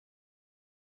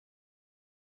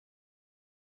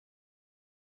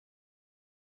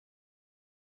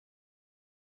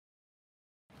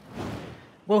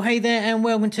Well, hey there, and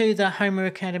welcome to the Homer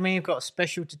Academy. I've got a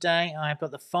special today. I've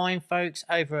got the fine folks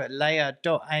over at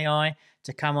Layer.ai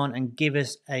to come on and give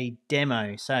us a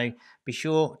demo. So be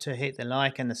sure to hit the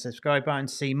like and the subscribe button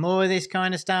to see more of this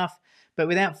kind of stuff. But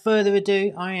without further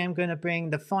ado, I am going to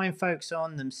bring the fine folks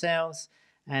on themselves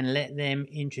and let them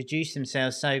introduce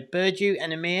themselves. So Burcu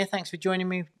and Emir, thanks for joining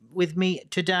me with me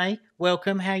today.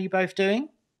 Welcome. How are you both doing?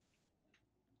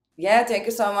 Yeah, thank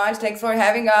you so much. Thanks for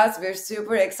having us. We're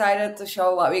super excited to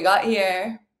show what we got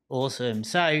here. Awesome.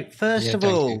 So first Yeah, of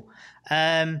thank you.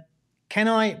 all, can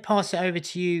I pass it over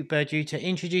to you, Burcu, to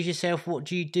introduce yourself? What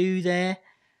do you do there?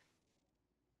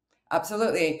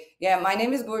 Absolutely. Yeah, my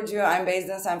name is Burcu. I'm based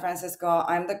in San Francisco.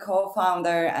 I'm the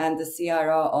co-founder and the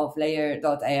CRO of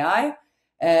Layer.ai.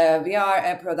 We are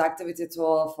a productivity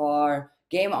tool for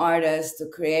game artists to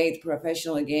create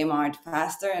professional game art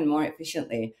faster and more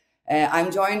efficiently.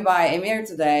 I'm joined by Emir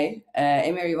today.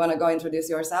 Emir, you want to go introduce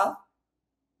yourself?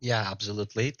 Yeah,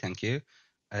 absolutely. Thank you.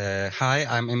 Hi,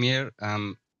 I'm Emir.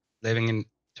 I'm living in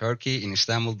Turkey, in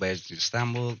Istanbul, based in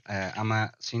Istanbul. I'm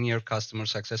a senior customer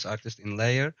success artist in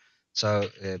Layer. So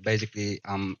basically,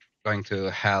 I'm going to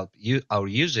help our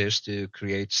users to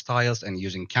create styles and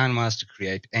using canvas to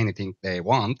create anything they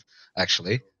want,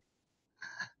 actually.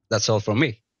 That's all from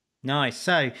me. Nice.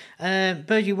 So,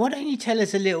 Burcu, why don't you tell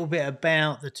us a little bit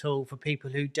about the tool for people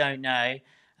who don't know?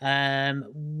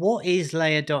 What is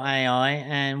Layer.ai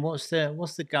and what's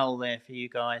the goal there for you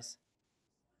guys?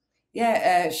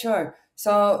 Yeah, sure.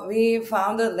 So we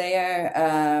founded Layer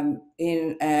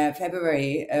in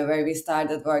February, where we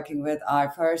started working with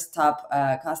our first top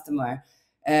customer.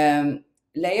 Layer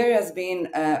has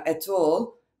been a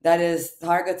tool that is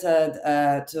targeted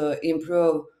to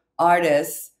improve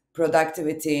artists'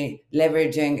 productivity,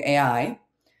 leveraging AI.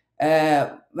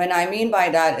 When I mean by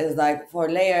that is like for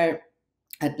Layer,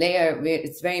 at Layer,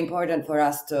 it's very important for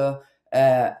us to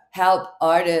help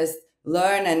artists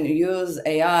learn and use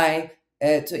AI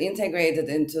to integrate it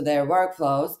into their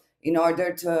workflows in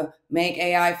order to make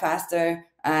AI faster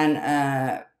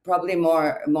and probably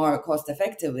more cost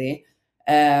effectively.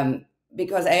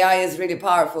 Because AI is really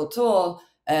powerful tool,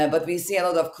 but we see a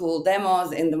lot of cool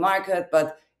demos in the market,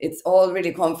 but it's all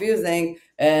really confusing.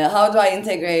 How do I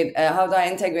integrate? How do I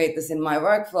integrate this in my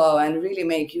workflow and really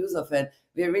make use of it?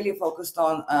 We're really focused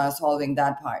on solving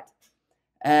that part.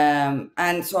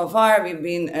 And so far, we've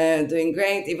been doing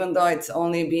great, even though it's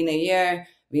only been a year.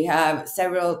 We have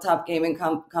several top gaming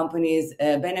companies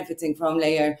benefiting from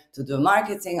Layer to do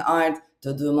marketing art,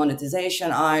 to do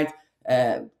monetization art,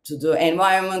 to do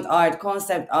environment art,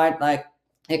 concept art, like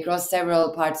across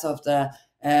several parts of the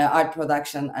art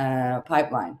production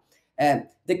pipeline.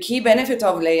 The key benefit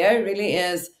of Layer really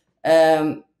is,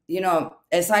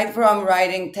 aside from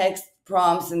writing text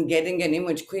prompts and getting an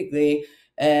image quickly,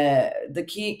 the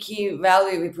key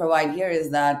value we provide here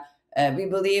is that we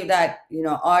believe that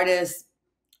artists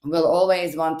will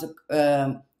always want to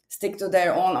stick to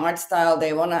their own art style.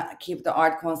 They want to keep the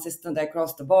art consistent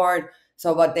across the board.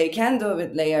 So what they can do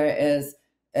with Layer is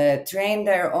train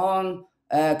their own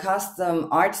custom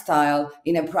art style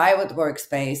in a private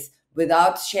workspace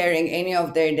without sharing any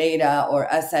of their data or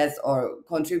assets or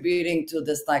contributing to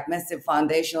this like massive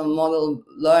foundational model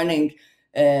learning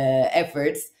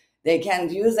efforts. They can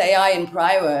use AI in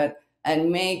private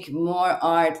and make more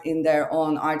art in their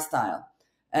own art style.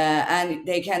 And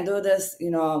they can do this,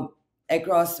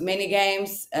 across many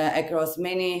games, across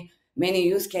many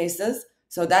use cases.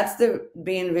 So that's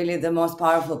been really the most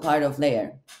powerful part of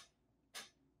Layer.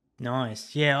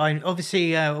 Nice. Yeah, I'm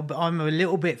a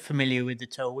little bit familiar with the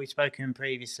tool. We've spoken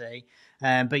previously,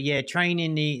 but yeah,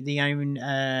 training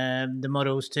the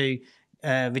models to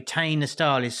retain the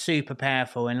style is super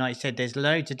powerful. And like I said, there's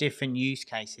loads of different use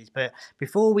cases. But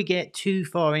before we get too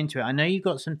far into it, I know you've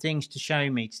got some things to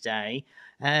show me today.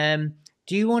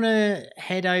 Do you want to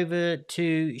head over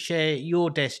to share your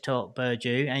desktop,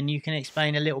 Burcu, and you can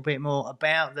explain a little bit more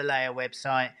about the Layer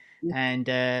website and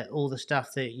all the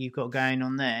stuff that you've got going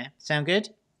on there? Sound good?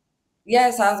 Yeah,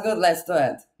 sounds good. Let's do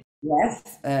it.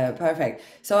 Yes, perfect.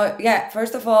 So yeah,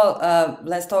 first of all,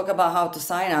 let's talk about how to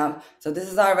sign up. So this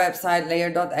is our website,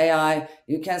 layer.ai.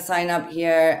 You can sign up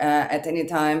here at any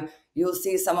time. You'll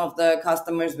see some of the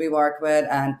customers we work with,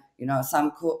 and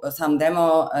some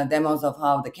demos of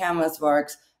how the canvas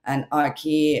works and our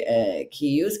key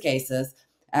use cases,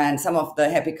 and some of the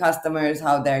happy customers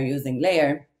how they're using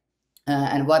Layer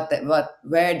and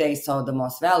where they saw the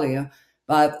most value.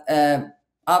 But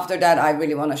after that, I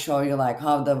really want to show you like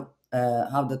how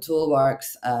the tool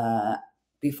works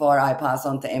before I pass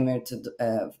on to Emir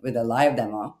with a live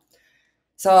demo.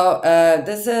 So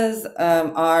this is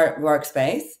our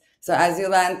workspace. So as you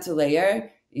land to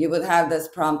Layer, you would have this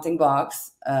prompting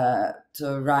box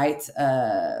to write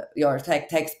your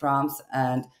text prompts,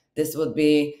 and this would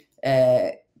be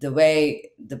the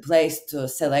place to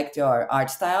select your art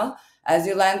style. As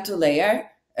you land to Layer,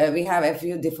 we have a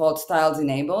few default styles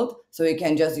enabled, so you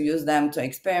can just use them to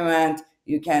experiment.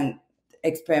 You can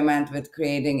experiment with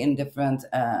creating in different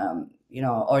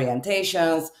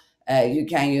orientations. You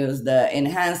can use the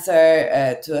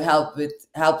enhancer to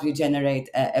help you generate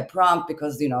a prompt,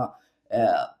 because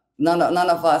none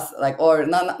of us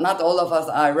not all of us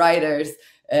are writers,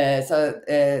 so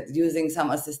using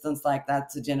some assistants like that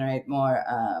to generate more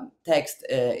text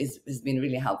has been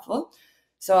really helpful.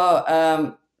 So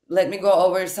let me go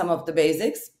over some of the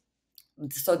basics.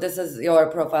 So this is your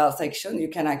profile section. You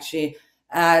can actually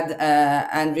add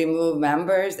and remove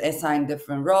members, assign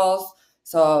different roles.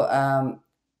 So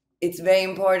it's very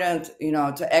important,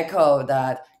 to echo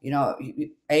that,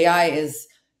 AI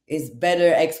is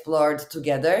better explored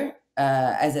together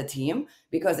as a team,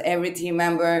 because every team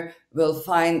member will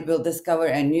discover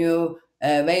a new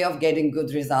way of getting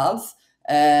good results.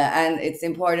 And it's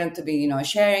important to be,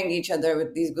 sharing each other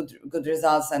with these good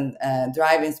results and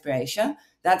drive inspiration.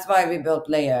 That's why we built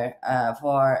Layer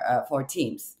for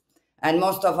teams. And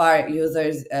most of our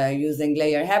users using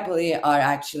Layer happily are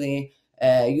actually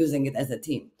using it as a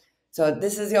team. So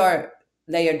this is your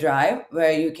Layer drive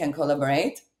where you can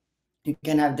collaborate. You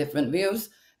can have different views.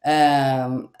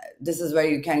 This is where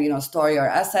you can, store your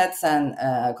assets and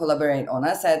collaborate on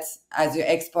assets. As you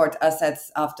export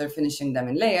assets after finishing them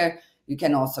in Layer, you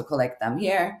can also collect them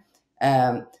here.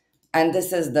 And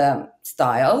this is the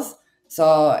styles.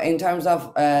 So in terms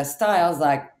of styles,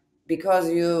 because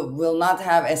you will not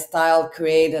have a style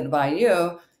created by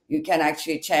you, you can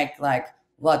actually check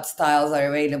what styles are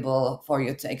available for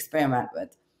you to experiment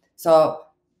with. So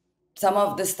some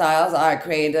of the styles are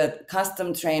created,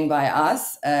 custom trained by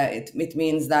us. It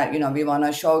means that, we want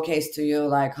to showcase to you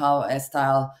how a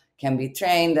style can be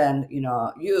trained and,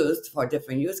 used for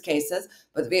different use cases.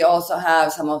 But we also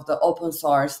have some of the open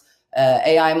source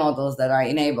AI models that are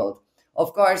enabled.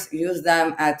 Of course, use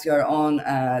them at your own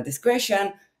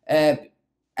discretion,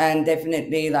 and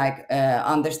definitely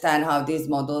understand how these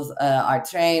models are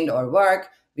trained or work.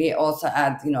 We also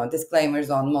add, disclaimers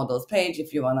on models page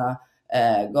if you want to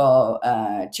go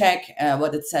check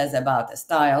what it says about a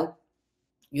style.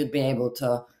 You'd be able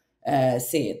to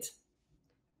see it.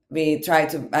 We try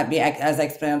to be as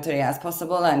explanatory as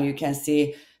possible, and you can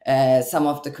see some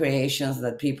of the creations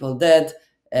that people did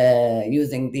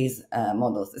using these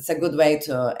models. It's a good way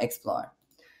to explore.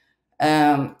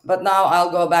 But now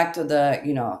I'll go back to the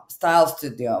style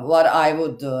studio, what I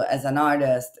would do as an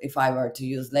artist if I were to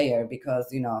use Layer,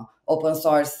 because open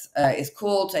source is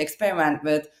cool to experiment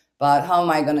with, but how am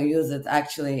I going to use it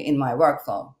actually in my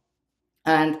workflow?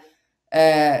 And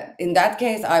in that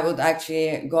case, I would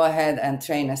actually go ahead and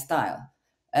train a style.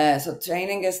 So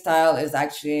training a style is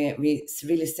actually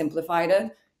really simplified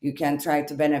it. You can try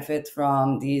to benefit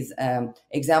from these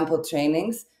example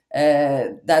trainings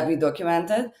that we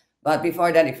documented. But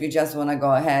before that, if you just want to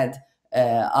go ahead,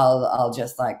 I'll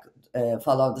just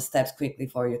follow the steps quickly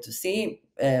for you to see.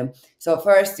 So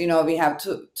first, we have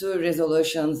two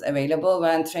resolutions available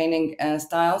when training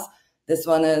styles. This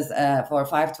one is for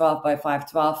 512 by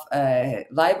 512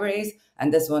 libraries,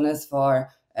 and this one is for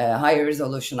higher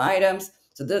resolution items.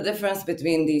 So the difference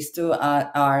between these two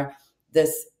are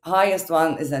this highest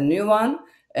one is a new one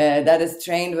that is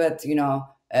trained with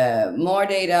more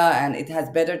data, and it has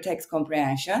better text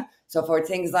comprehension. So for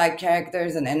things like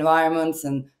characters and environments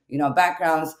and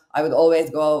backgrounds, I would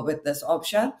always go with this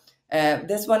option.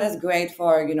 This one is great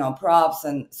for props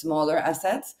and smaller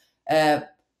assets,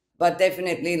 but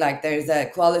definitely there's a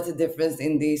quality difference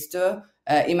in these two.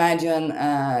 Imagine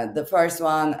the first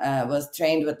one was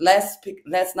trained with less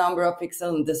number of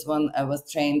pixels, and this one was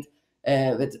trained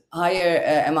with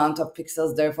higher amount of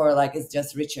pixels. Therefore, it's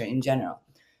just richer in general.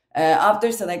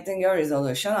 After selecting your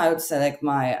resolution, I would select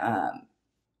my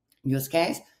use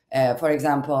case. For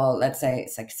example, let's say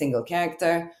it's single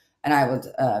character, and I would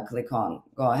click on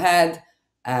go ahead,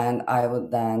 and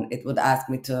it would ask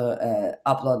me to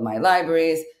upload my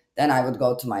libraries. Then I would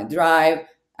go to my drive,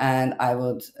 and I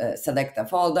would select a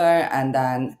folder, and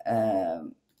then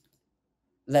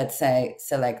let's say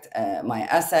select my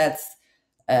assets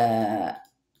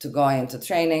to go into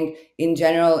training. In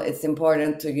general, it's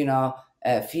important to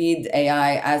feed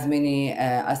AI as many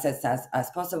assets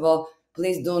as possible.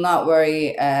 Please do not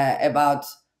worry about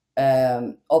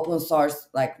open source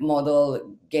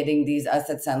model getting these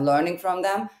assets and learning from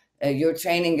them. You're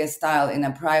training a style in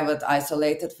a private,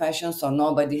 isolated fashion, so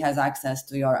nobody has access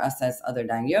to your assets other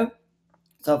than you.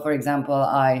 So, for example,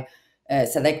 I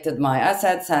selected my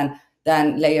assets, and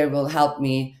then Layer will help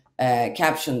me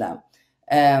caption them.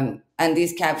 And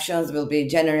these captions will be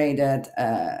generated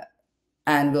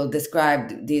and will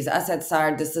describe these assets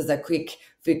are. This is a quick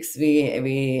fix we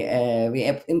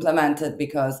implemented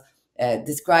because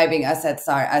describing assets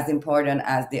are as important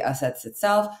as the assets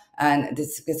itself, and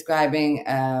describing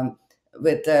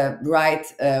with the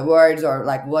right words, or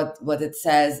like what it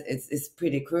says, is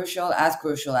pretty crucial, as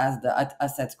crucial as the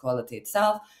assets quality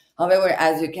itself. However,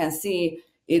 as you can see,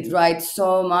 it writes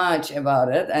so much about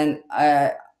it, and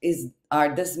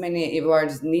are this many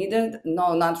words needed?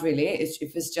 No, not really.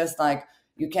 If it's just like,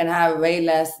 you can have way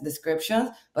less descriptions,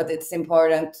 but it's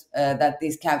important that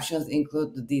these captions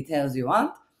include the details you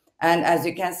want. And as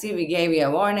you can see, we gave you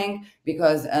a warning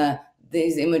because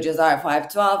these images are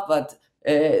 512, but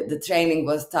the training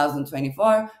was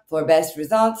 1024. For best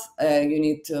results, you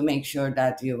need to make sure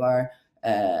that you are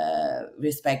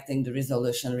respecting the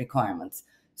resolution requirements.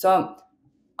 So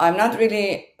I'm not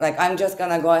really like, I'm just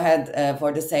gonna go ahead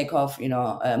for the sake of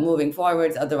moving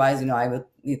forwards. Otherwise, I would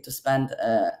need to spend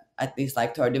at least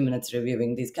like 30 minutes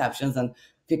reviewing these captions and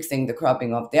fixing the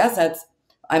cropping of the assets.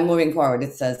 I'm moving forward.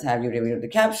 It says, have you reviewed the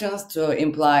captions, to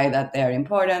imply that they're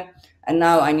important. And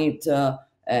now I need to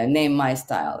name my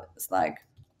style. It's like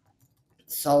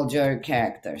soldier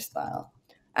character style.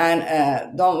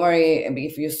 And don't worry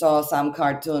if you saw some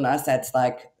cartoon assets,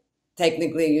 like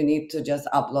technically you need to just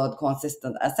upload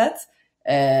consistent assets,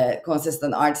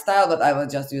 consistent art style, but I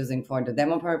was just using for the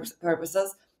demo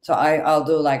purposes. So I'll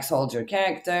do like soldier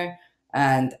character,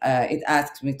 and it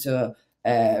asks me to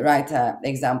write an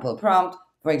example prompt.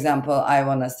 For example, I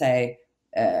want to say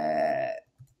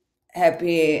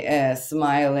happy,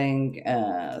 smiling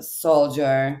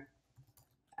soldier,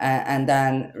 and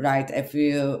then write a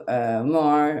few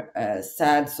more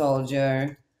sad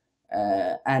soldier,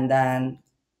 and then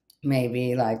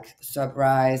maybe like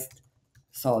surprised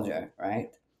soldier, right?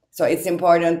 So it's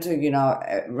important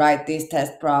to write these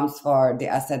test prompts for the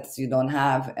assets you don't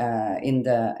have in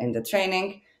the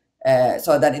training,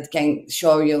 so that it can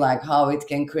show you like how it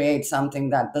can create something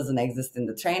that doesn't exist in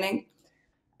the training.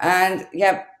 And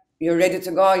yep, you're ready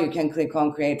to go. You can click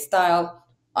on create style.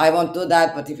 I won't do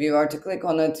that, but if you were to click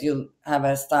on it, you'll have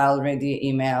a style ready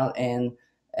email in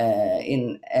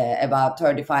about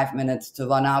 35 minutes to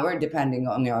 1 hour, depending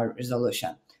on your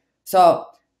resolution. So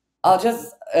I'll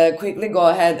just quickly go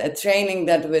ahead, a training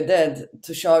that we did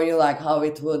to show you like how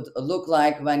it would look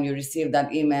like when you receive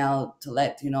that email to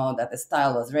let you know that the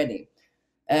style was ready.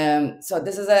 So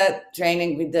this is a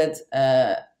training we did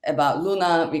about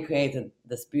Luna. We created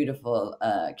this beautiful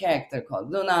character called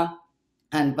Luna.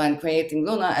 And when creating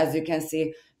Luna, as you can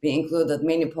see, we included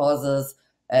many poses,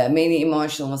 many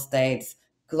emotional states,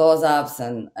 close-ups,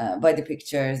 and body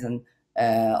pictures, and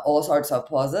all sorts of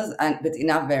poses, and with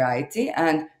enough variety.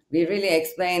 And we really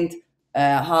explained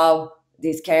how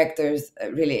these characters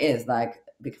really is. Like,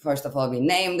 first of all, we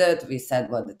named it, we said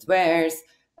what it wears,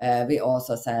 we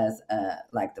also says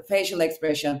like the facial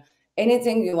expression.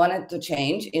 Anything you wanted to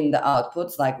change in the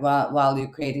outputs, like while you're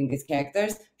creating these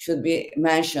characters, should be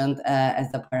mentioned as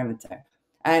a parameter.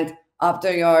 And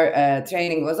after your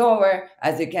training was over,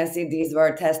 as you can see, these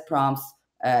were test prompts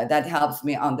that helps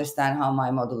me understand how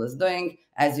my model is doing.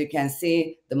 As you can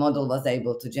see, the model was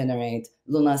able to generate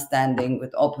Luna standing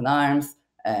with open arms,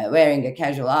 wearing a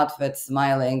casual outfit,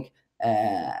 smiling,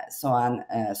 so on,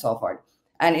 so forth.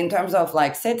 And in terms of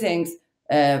like settings,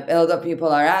 a lot of people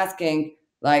are asking,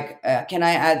 like, can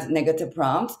I add negative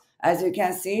prompts? As you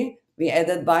can see, we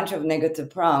added a bunch of negative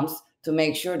prompts to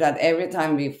make sure that every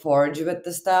time we forge with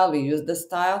the style, we use the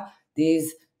style,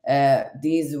 these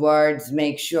words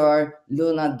make sure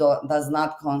Luna does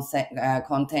not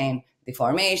contain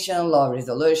deformation, low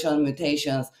resolution,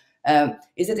 mutations.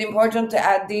 Is it important to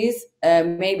add these?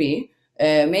 Maybe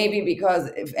because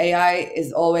if AI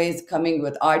is always coming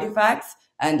with artifacts,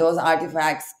 and those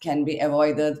artifacts can be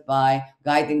avoided by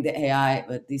guiding the AI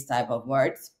with these type of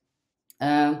words.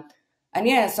 And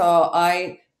yeah, so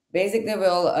I basically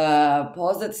will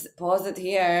pause it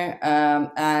here,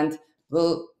 and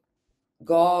we'll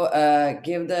go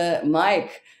give the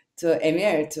mic to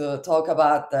Emir to talk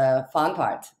about the fun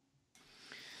part.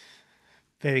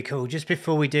 Very cool. Just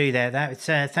before we do that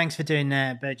thanks for doing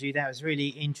that, Burcu. That was really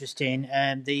interesting.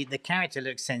 The character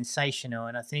looks sensational,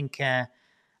 and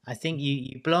I think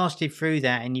you blasted through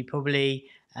that, and you probably,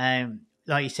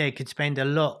 like you said, could spend a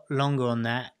lot longer on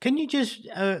that. Can you just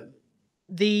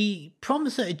the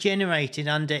prompts that are generated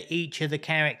under each of the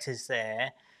characters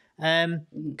there?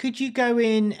 Could you go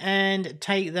in and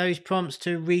take those prompts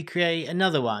to recreate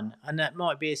another one? And that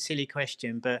might be a silly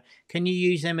question, but can you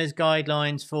use them as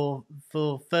guidelines for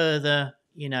further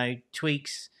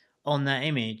tweaks on that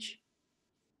image?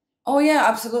 Oh yeah,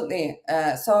 absolutely.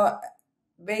 So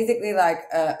basically, like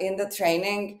in the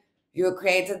training, you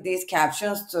created these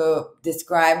captions to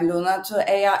describe Luna to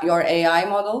AI, your AI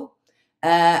model,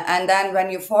 and then when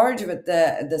you forge with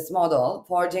this model,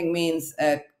 forging means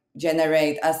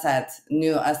generate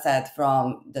new asset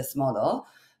from this model.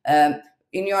 Um,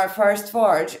 in your first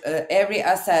forge, every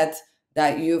asset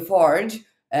that you forge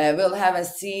will have a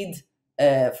seed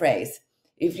phrase.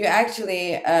 If you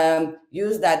actually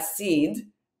use that seed,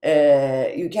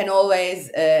 you can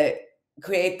always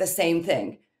create the same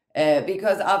thing.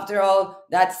 Because after all,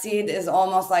 that seed is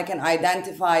almost like an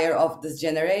identifier of this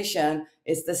generation.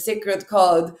 It's the secret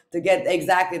code to get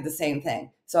exactly the same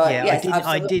thing. So Yeah, I yes, didn't.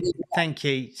 I did. absolutely. Thank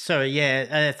you. Sorry.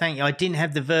 Yeah, thank you. I didn't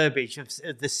have the verbiage of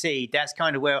the seed. That's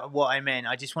kind of what I meant.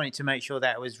 I just wanted to make sure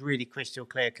that was really crystal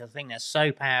clear because I think that's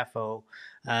so powerful.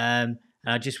 And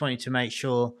I just wanted to make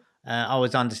sure I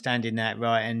was understanding that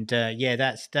right. And yeah,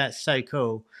 that's so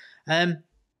cool.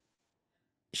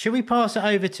 Should we pass it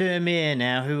over to Amir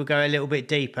now, who will go a little bit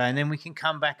deeper, and then we can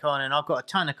come back on? And I've got a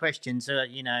ton of questions,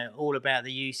 all about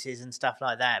the uses and stuff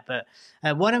like that. But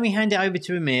why don't we hand it over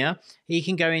to Amir? He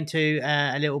can go into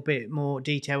a little bit more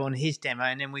detail on his demo,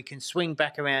 and then we can swing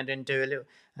back around and do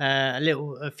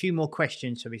a few more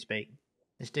questions, so we speak.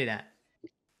 Let's do that.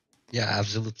 Yeah,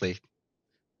 absolutely.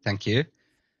 Thank you.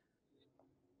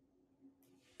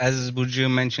 As Burcu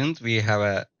mentioned, we have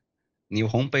a new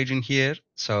homepage in here,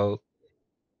 so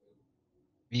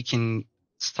we can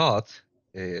start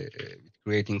with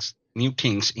creating new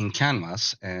things in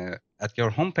Canvas. At your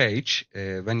homepage,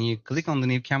 when you click on the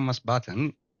new Canvas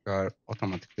button, you are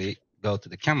automatically go to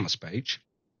the Canvas page.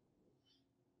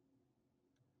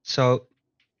 So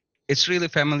it's really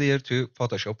familiar to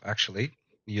Photoshop, actually,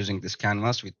 using this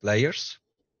canvas with layers.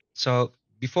 So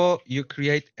before you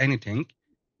create anything,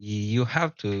 you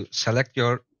have to select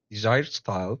your desired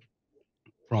style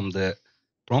from the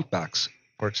prompt box.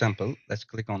 For example, let's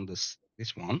click on this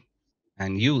one,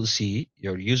 and you will see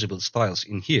your usable styles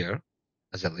in here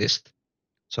as a list.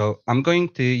 So I'm going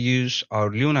to use our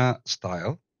Luna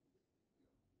style,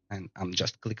 and I'm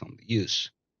just click on the use.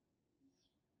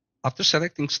 After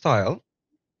selecting style,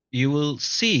 you will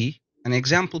see an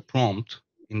example prompt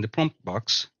in the prompt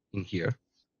box in here.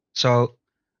 So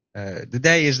the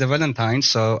day is the Valentine's,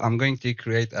 so I'm going to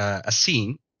create a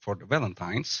scene for the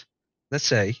Valentine's. Let's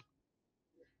say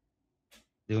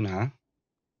Luna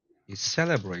is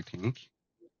celebrating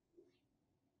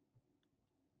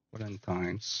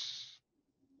Valentine's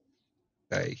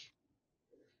Day.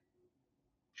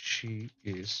 She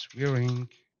is wearing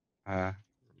a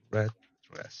red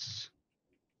dress.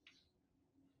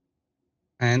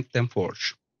 And then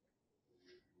forge.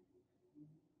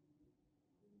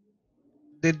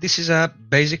 This is a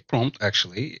basic prompt,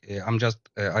 actually.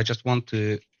 I just want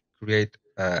to create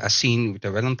a scene with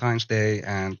a Valentine's Day,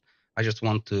 and I just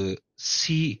want to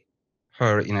see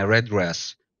her in a red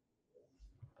dress.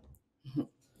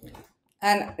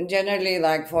 And generally,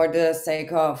 like for the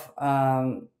sake of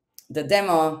the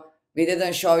demo, we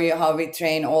didn't show you how we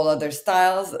train all other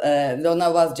styles.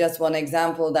 Luna was just one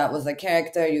example. That was a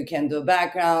character. You can do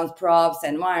backgrounds, props,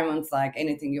 environments, like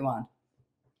anything you want.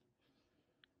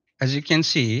 As you can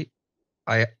see,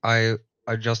 I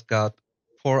just got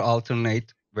 4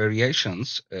 alternate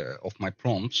variations of my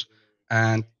prompts,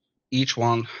 and each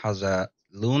one has a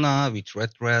Luna with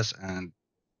red dress, and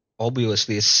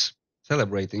obviously is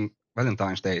celebrating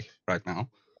Valentine's Day right now.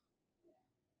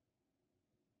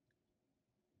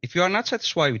 If you are not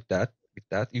satisfied with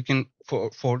that, you can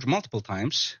forge multiple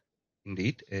times,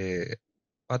 indeed.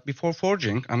 But before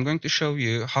forging, I'm going to show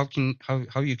you how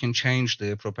you can change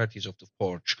the properties of the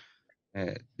forge.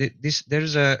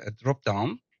 There's a drop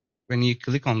down. When you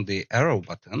click on the arrow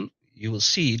button, you will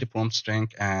see the prompt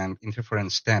strength and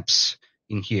interference steps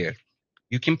in here.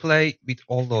 You can play with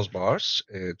all those bars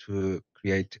to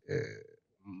create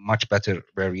much better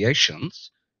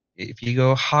variations. If you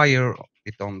go higher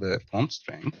on the prompt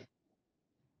strength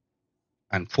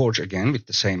and forge again with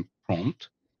the same prompt,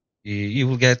 you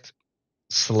will get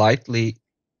slightly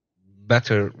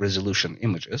better resolution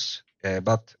images.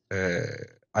 But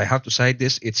I have to say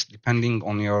this, it's depending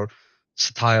on your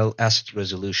style asset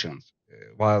resolution.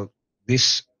 While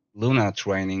this Luna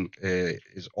training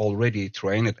is already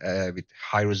trained with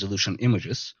high resolution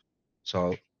images,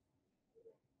 so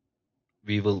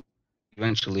we will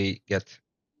eventually get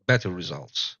better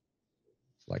results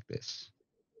like this.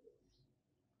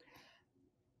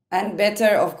 And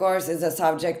better, of course, is a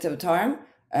subjective term.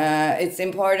 It's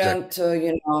important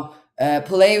to,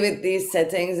 play with these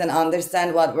settings and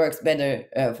understand what works better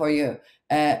for you.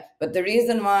 But the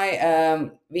reason why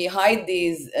we hide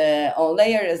these on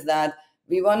Layer is that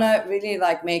we want to really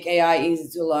like make AI easy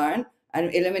to learn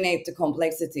and eliminate the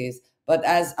complexities. But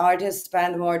as artists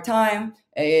spend more time,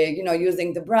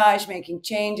 using the brush, making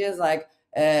changes, like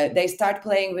they start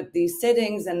playing with these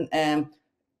settings and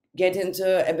get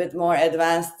into a bit more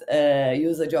advanced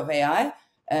usage of AI.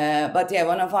 But yeah,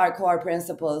 one of our core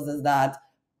principles is that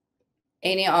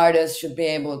any artist should be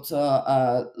able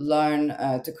to learn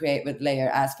to create with Layer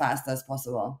as fast as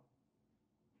possible.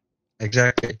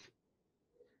 Exactly.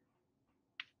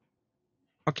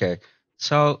 Okay,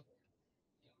 so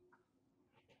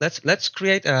let's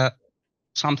create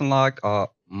something like a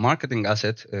marketing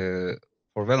asset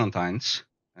for Valentine's,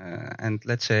 and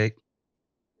let's say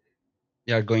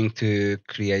we are going to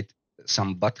create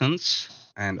some buttons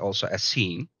and also a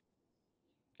scene.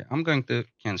 Okay, I'm going to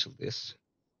cancel this.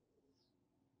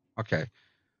 Okay,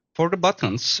 for the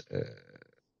buttons,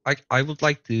 I would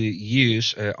like to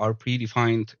use our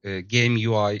predefined game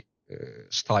UI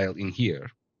style in here.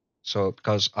 So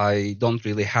because I don't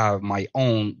really have my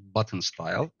own button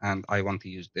style and I want to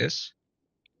use this.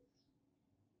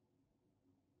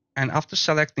 And after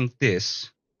selecting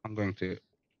this, I'm going to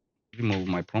remove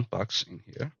my prompt box in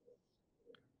here.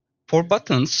 For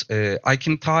buttons, I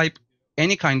can type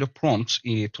any kind of prompts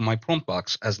to my prompt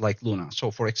box as like Luna.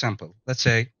 So for example, let's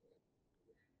say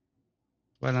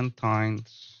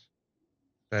Valentine's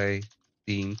Day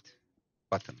themed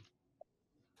button.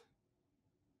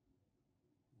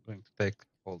 I'm going to take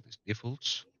all these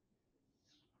defaults.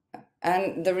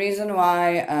 And the reason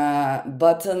why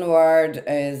button word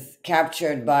is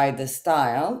captured by the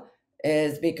style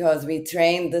is because we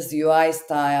train this UI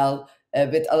style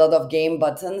with a lot of game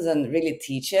buttons and really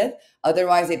teach it.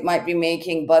 Otherwise, it might be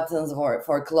making buttons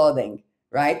for clothing,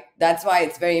 right? That's why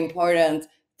it's very important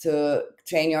to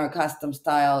train your custom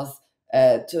styles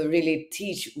to really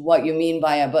teach what you mean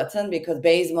by a button, because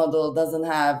base model doesn't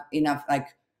have enough like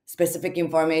specific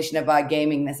information about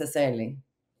gaming necessarily.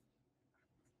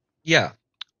 Yeah,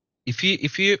 if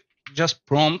you just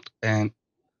prompt and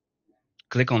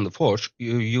click on the forge,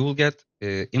 you will get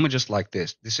images like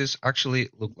this. This is actually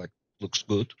looks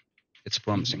good. It's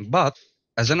promising. But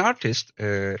as an artist,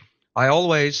 I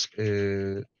always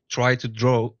try to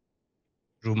draw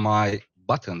through my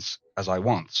buttons as I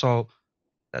want. So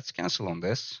let's cancel on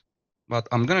this. But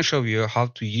I'm gonna show you how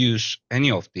to use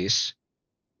any of this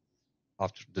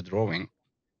after the drawing.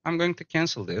 I'm going to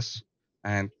cancel this,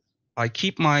 and I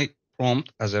keep my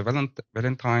prompt as a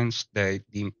Valentine's Day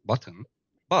themed button,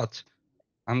 but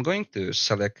I'm going to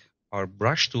select our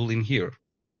brush tool in here.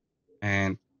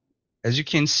 And as you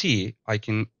can see, I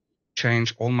can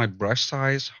change all my brush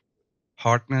size,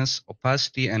 hardness,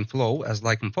 opacity, and flow as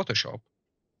like in Photoshop.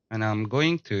 And I'm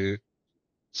going to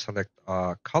select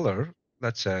a color.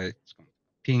 Let's say it's going to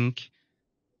be pink.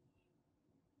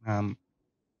 And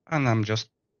I'm just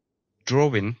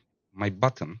drawing my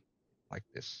button like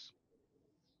this.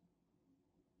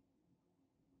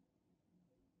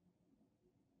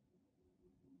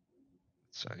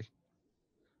 Let's say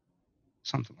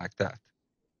something like that.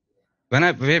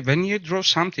 When you draw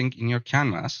something in your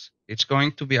canvas, it's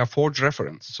going to be a forged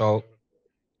reference. So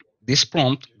this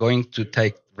prompt going to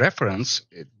take reference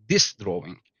this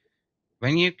drawing.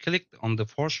 When you click on the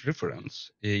forged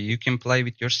reference, you can play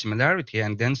with your similarity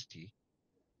and density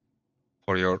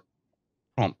for your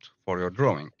prompt for your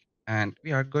drawing. And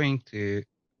we are going to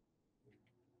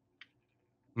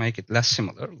make it less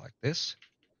similar like this,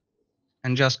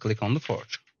 and just click on the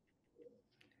forge.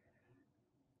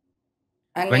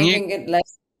 And When you making it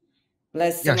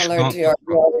less yeah, similar don't to no your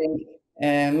problem.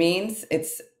 drawing means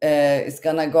it's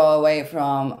gonna go away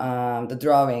from the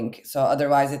drawing. So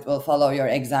otherwise, it will follow your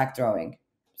exact drawing.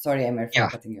 Sorry, Emir, for Yeah,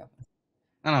 cutting you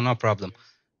off. no problem.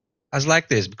 As like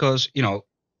this, because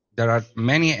there are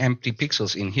many empty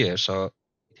pixels in here, so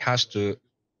it has to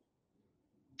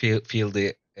feel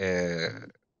the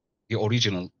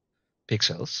original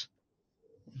pixels.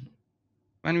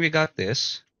 When we got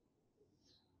this,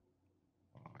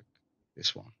 like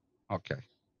this one, okay,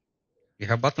 we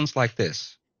have buttons like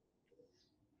this.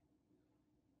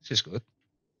 This is good.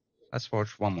 Let's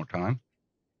watch one more time.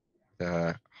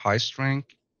 The high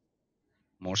strength,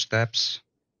 more steps,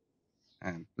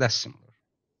 and less similar.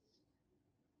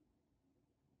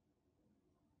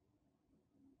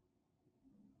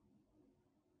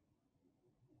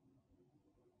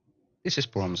 This is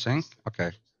promising.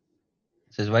 Okay,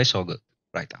 this is way so good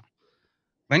right now.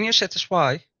 When you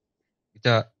satisfy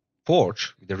the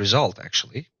forge, the result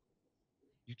actually,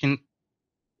 you can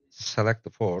select the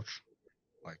forge,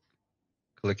 like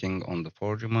clicking on the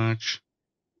forge image,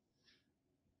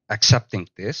 accepting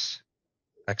this,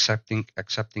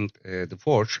 accepting the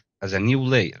forge as a new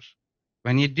layer.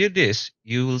 When you do this,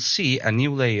 you will see a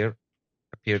new layer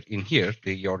appear in here,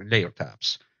 your layer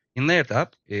tabs. In layer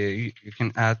tab, you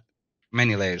can add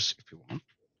many layers if you want,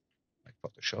 like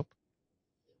Photoshop.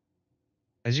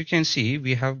 As you can see,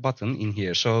 we have button in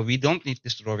here, so we don't need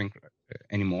this drawing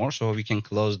anymore. So we can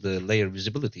close the layer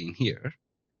visibility in here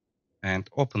and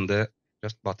open the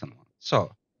just button one.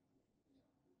 So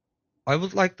I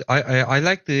would like to, I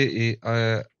like the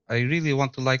I really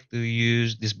want to like to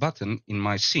use this button in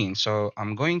my scene. So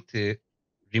I'm going to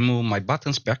remove my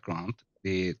button's background,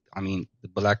 the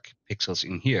black pixels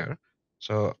in here.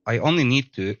 So I only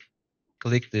need to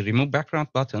click the remove background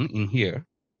button in here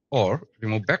or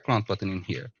remove background button in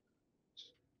here.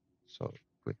 So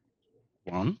click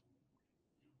one.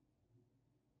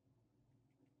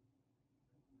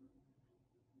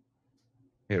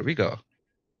 Here we go.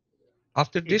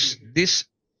 After this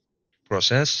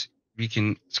process, we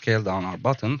can scale down our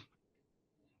button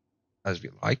as we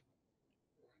like.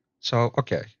 So,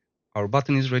 okay, our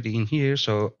button is ready in here,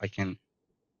 so I can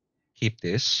keep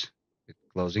this with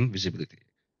closing visibility.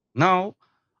 Now,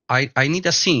 I need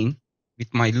a scene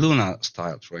with my Luna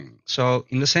style drawing. So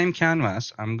in the same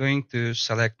canvas, I'm going to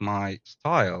select my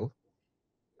style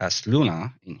as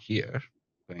Luna in here.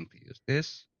 I'm going to use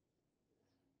this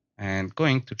and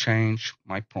going to change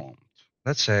my prompt.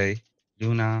 Let's say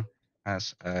Luna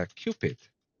as a Cupid.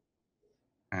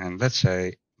 And let's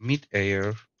say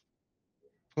mid-air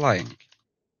flying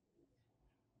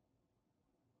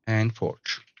and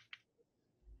forge.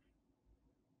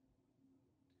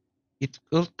 It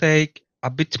will take a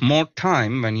bit more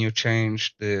time when you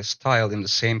change the style in the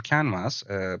same canvas,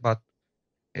 but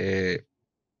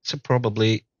it's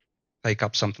probably take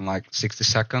up something like 60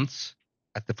 seconds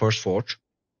at the first forge.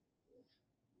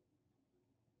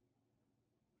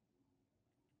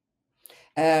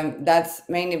 That's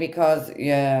mainly because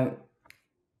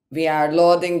we are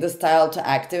loading the style to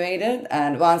activate it,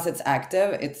 and once it's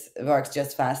active, it works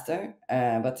just faster.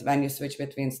 But when you switch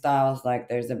between styles, like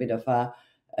there's a bit of a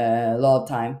load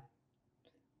time.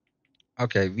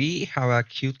 Okay, we have a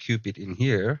cute Cupid in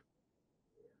here.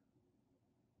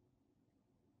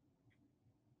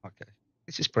 Okay,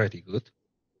 this is pretty good.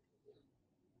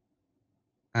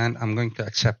 And I'm going to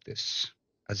accept this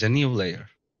as a new layer.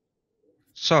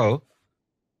 So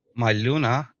my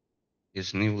Luna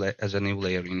is as a new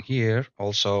layer in here.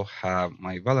 Also have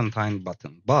my Valentine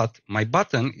button, but my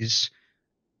button is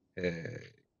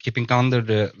keeping under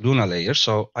the Luna layer,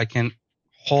 so I can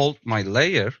hold my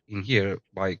layer in here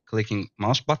by clicking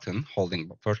mouse button, holding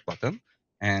the first button,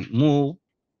 and move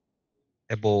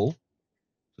above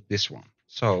to this one.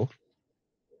 So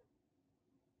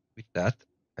with that,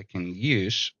 I can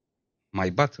use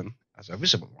my button as a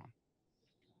visible one.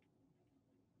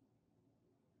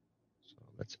 So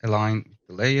let's align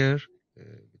the layer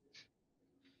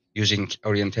using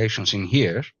orientations in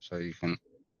here. So you can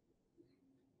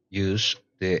use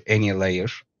the any layer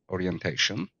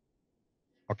orientation.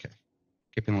 Okay,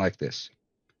 keeping like this.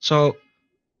 So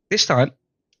this time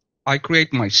I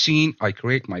create my scene, I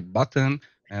create my button.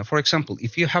 For example,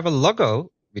 if you have a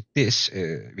logo with this,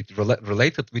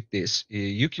 related with this,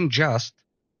 you can just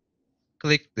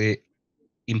click the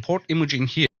import image in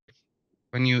here.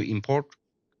 When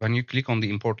you click on the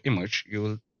import image, you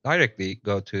will directly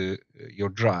go to your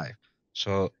drive.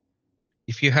 So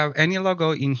if you have any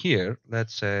logo in here,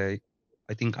 let's say,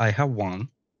 I think I have one,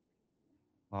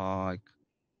 like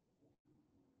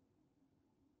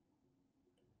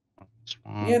this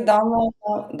one. Yeah,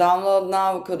 download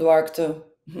now could work too.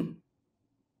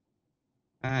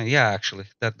 Yeah, actually,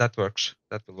 that works.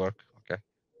 That will work. Okay,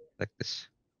 like this.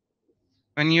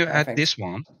 When you add Perfect. this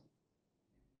one,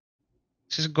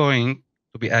 this is going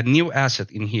to be a new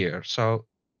asset in here. So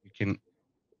you can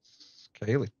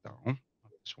scale it down.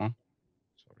 Not this one.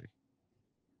 Sorry.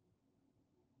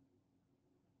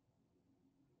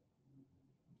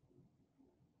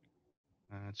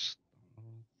 Let's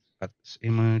add this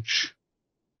image.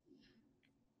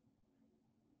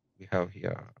 We have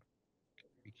here.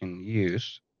 We can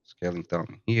use scaling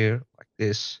down here like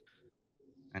this,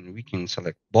 and we can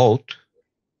select both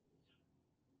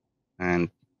and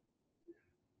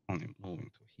only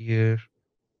moving to here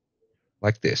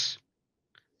like this.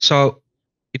 So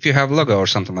if you have logo or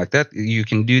something like that, you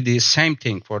can do the same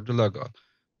thing for the logo.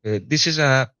 This is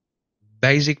a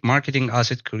basic marketing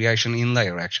asset creation in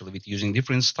Layer, actually, with using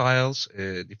different styles,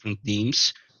 different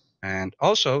themes. And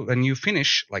also, when you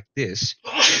finish like this,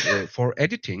 for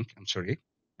editing,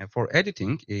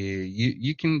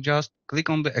 you can just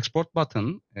click on the export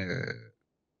button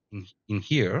in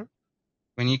here.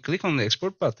 When you click on the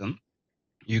export button,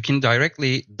 you can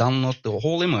directly download the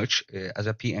whole image as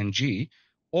a PNG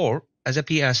or as a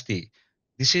PSD.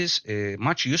 This is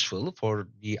much useful for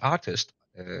the artist.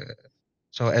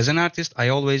 So as an artist, I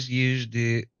always use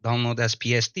the download as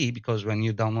PSD because when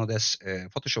you download as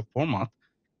Photoshop format,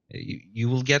 you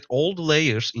will get all the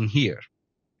layers in here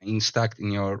stacked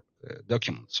in your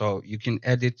document. So you can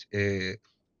edit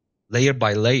layer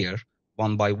by layer,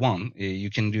 one by one. You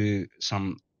can do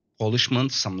some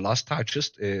polishments, some last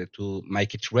touches to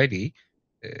make it ready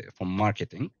for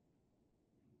marketing.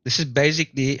 This is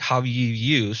basically how you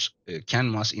use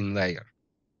Canvas in Layer.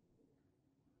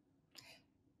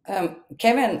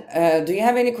 Kevin, do you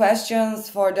have any questions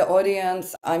for the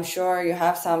audience? I'm sure you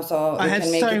have some, so I we have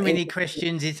can make so it many interesting.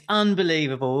 questions. It's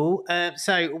unbelievable.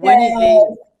 So when Yeah.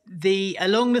 the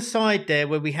along the side there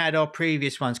where we had our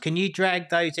previous ones, can you drag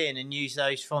those in and use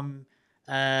those from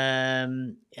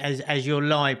as your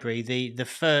library? The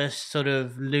first sort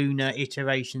of lunar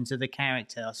iterations of the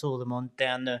character. I saw them on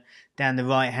down the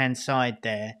right hand side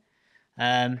there.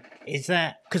 Is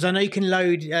that because I know you can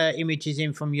load images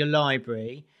in from your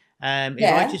library? If I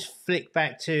Yeah. just flick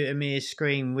back to Amir's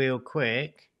screen real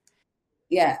quick.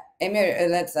 Yeah. Emir,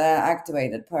 let's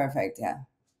activate it. Perfect. Yeah.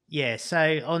 Yeah,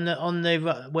 so on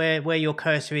the where your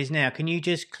cursor is now, can you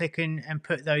just click and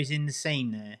put those in the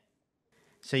scene there?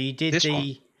 So you did This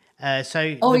one. the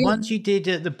so Oh, the yeah. ones you did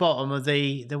at the bottom of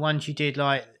the ones you did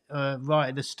like right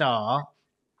at the start.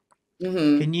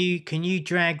 Mm-hmm. Can you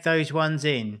drag those ones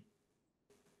in?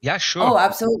 Yeah, sure. Oh,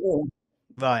 absolutely.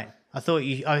 Right. I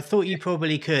thought you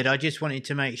probably could. I just wanted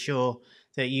to make sure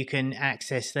that you can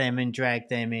access them and drag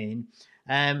them in.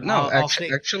 No, I'll flick.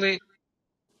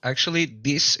 actually,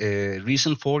 this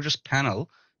recent forges panel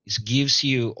gives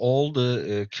you all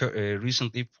the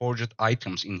recently forged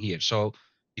items in here. So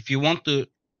if you want to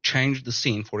change the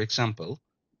scene, for example,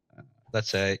 let's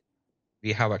say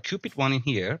we have a Cupid one in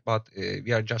here, but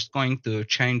we are just going to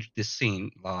change the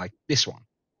scene like this one.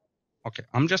 Okay,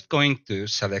 I'm just going to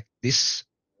select this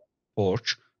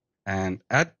forge and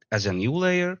add as a new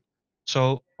layer.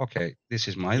 So, okay, this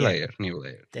is my Yeah, layer, new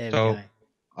layer. there we go. So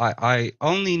I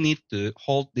only need to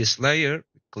hold this layer,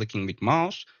 clicking with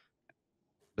mouse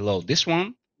below this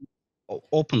one,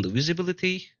 open the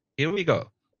visibility. Here we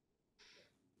go.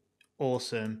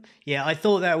 Awesome. Yeah, I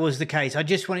thought that was the case. I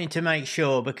just wanted to make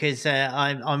sure because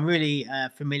I'm really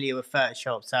familiar with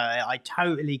Photoshop, so I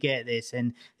totally get this.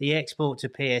 And the export to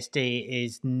PSD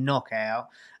is knockout.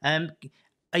 Um,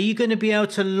 are you going to be able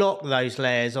to lock those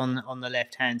layers on the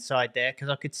left hand side there? Because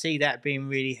I could see that being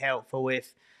really helpful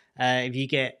if you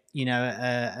get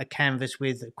a canvas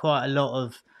with quite a lot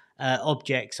of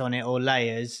objects on it or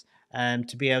layers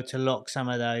to be able to lock some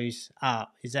of those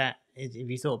up. Have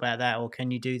you thought about that, or can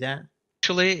you do that?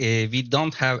 Actually, we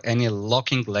don't have any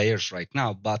locking layers right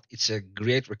now, but it's a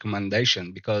great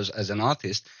recommendation because as an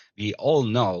artist, we all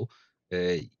know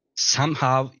uh,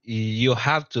 somehow you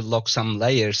have to lock some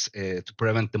layers to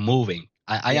prevent the moving.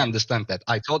 I Yeah, understand that.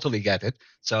 I totally get it.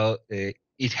 So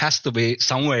it has to be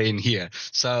somewhere in here.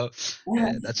 So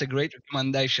that's a great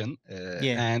recommendation,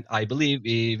 yeah. and I believe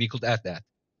we could add that.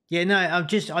 Yeah, no, I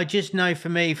just know for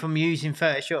me from using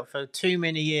Photoshop for too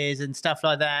many years and stuff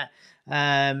like that,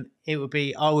 it would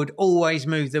be I would always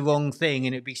move the wrong thing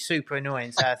and it'd be super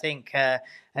annoying. So I think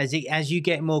as you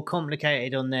get more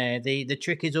complicated on there, the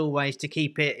trick is always to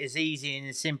keep it as easy and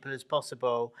as simple as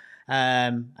possible.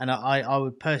 And I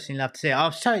would personally love to see it. I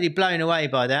was totally blown away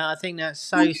by that. I think that's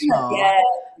so smart. Yeah.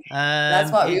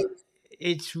 That's what we.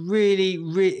 It's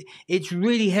it's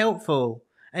really helpful,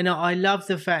 and I love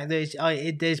the fact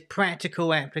that there's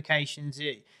practical applications.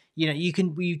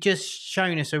 You've just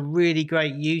shown us a really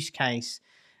great use case,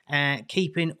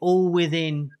 keeping all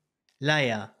within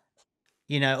layer.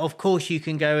 Of course, you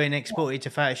can go and export it to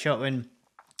Photoshop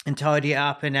and tidy it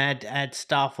up and add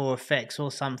stuff or effects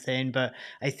or something. But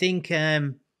I think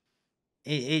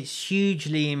it's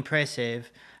hugely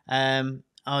impressive.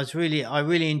 I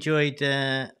really enjoyed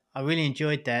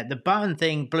that. The button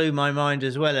thing blew my mind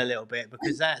as well a little bit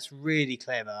because that's really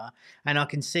clever, and I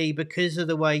can see because of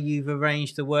the way you've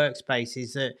arranged the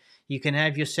workspaces that you can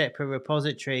have your separate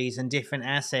repositories and different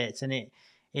assets, and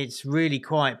it's really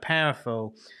quite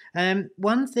powerful.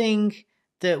 One thing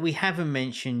that we haven't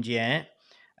mentioned yet,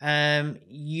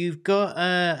 you've got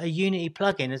a Unity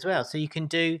plugin as well, so you can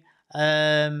do.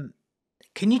 Can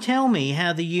you tell me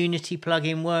how the Unity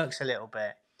plugin works a little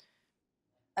bit?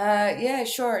 Yeah,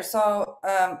 sure. So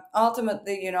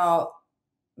ultimately,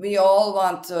 we all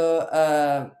want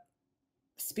to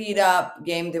speed up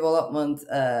game development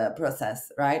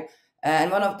process, right?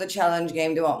 And one of the challenge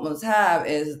game developments have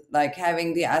is like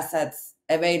having the assets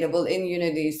available in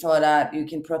Unity so that you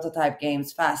can prototype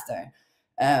games faster.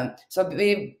 So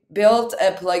we built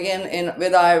a plugin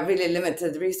with our really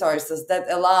limited resources that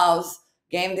allows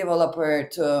game developer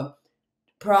to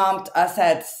prompt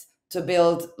assets to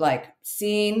build like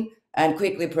scene and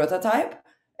quickly prototype.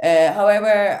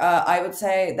 However, I would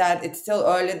say that it's still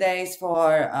early days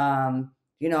for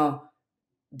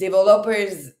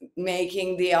developers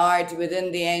making the art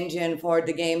within the engine for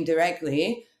the game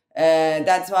directly.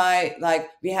 That's why like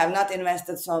we have not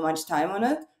invested so much time on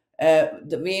it.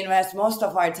 We invest most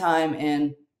of our time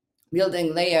in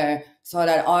building Layer so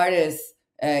that artists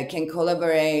can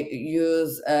collaborate,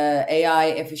 use AI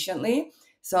efficiently.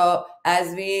 So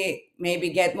as we maybe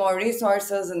get more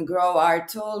resources and grow our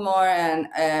tool more, and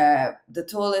the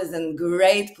tool is in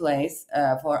great place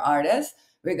for artists,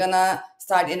 we're gonna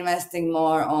start investing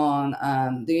more on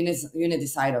the Unity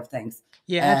side of things.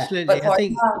 Yeah, But absolutely. I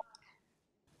think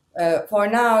for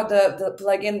now, the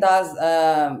plugin does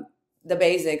the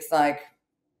basics like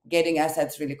getting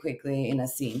assets really quickly in a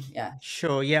scene. Yeah.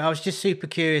 sure. Yeah, I was just super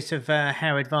curious of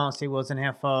how advanced it was and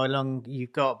how far along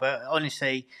you've got. But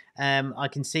honestly, I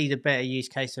can see the better use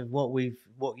case of what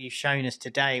you've shown us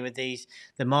today with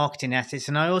the marketing assets,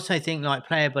 and I also think like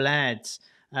playable ads.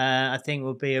 I think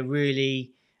will be a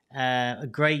really a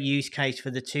great use case for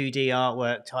the 2D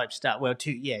artwork type stuff. Well,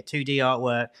 2D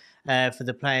artwork for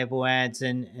the playable ads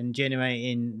and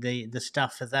generating the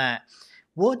stuff for that.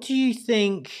 What do you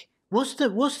think? What's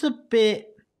the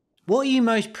bit? What are you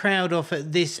most proud of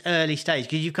at this early stage?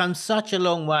 Because you've come such a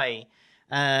long way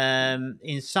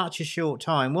in such a short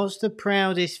time. What's the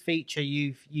proudest feature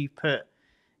you've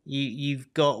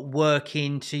got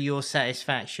working to your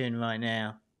satisfaction right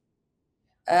now?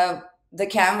 The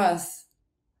canvas,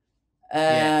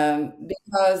 Yeah,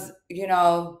 because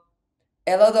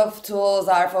a lot of tools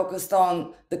are focused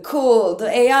on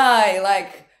the AI,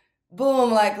 like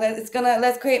boom, like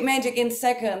let's create magic in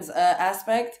seconds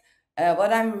aspect.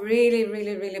 What I'm really,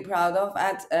 really, really proud of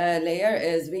at Layer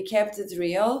is we kept it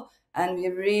real, and we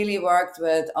really worked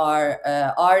with our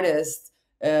artists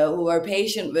who were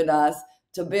patient with us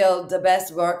to build the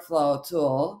best workflow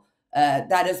tool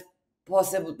that is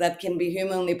possible, that can be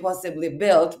humanly possibly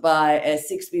built by a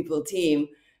 6 people team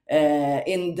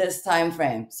in this time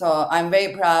frame. So I'm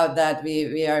very proud that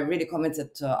we are really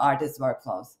committed to artist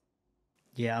workflows.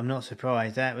 yeah. I'm not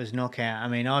surprised. That was knockout. I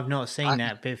mean, I've not seen I,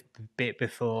 that bit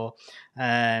before,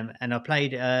 and I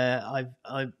played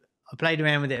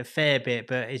around with it a fair bit,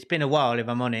 but it's been a while, if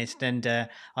I'm honest, and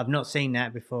I've not seen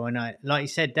that before. And like you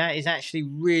said, that is actually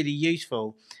really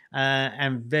useful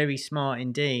and very smart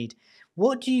indeed.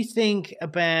 What do you think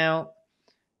about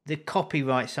the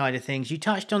copyright side of things? You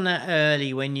touched on that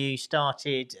early when you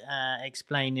started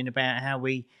explaining about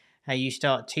how you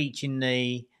start teaching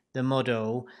the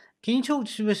model. Can you talk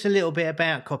to us a little bit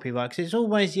about copyright? Because it's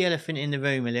always the elephant in the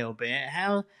room a little bit.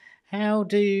 How's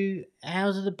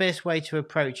the best way to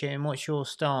approach it, and what's your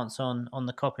stance on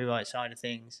the copyright side of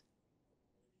things?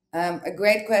 A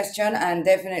great question, and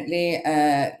definitely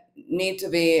need to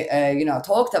be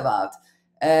talked about.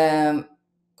 Um,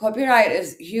 Copyright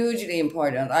is hugely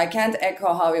important. I can't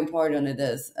echo how important it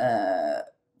is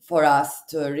for us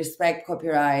to respect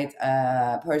copyright,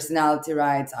 personality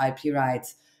rights, IP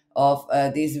rights of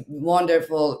these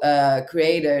wonderful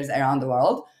creators around the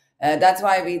world. That's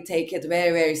why we take it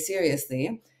very, very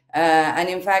seriously. And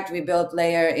in fact, we built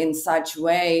Layer in such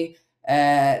way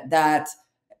that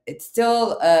it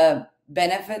still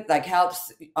benefit, like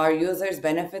helps our users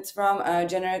benefits from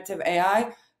generative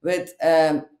AI with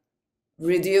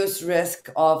reduced risk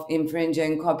of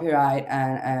infringing copyright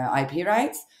and IP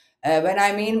rights. When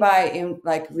I mean by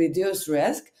like reduced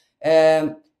risk,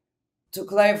 to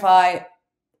clarify,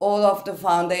 all of the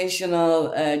foundational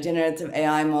generative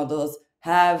AI models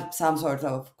have some sort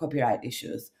of copyright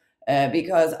issues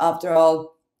because after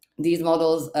all, these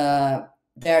models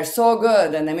they're so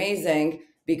good and amazing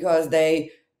because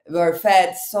they were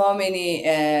fed so many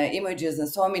images and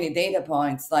so many data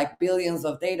points, like billions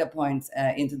of data points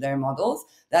into their models.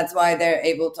 That's why they're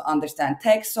able to understand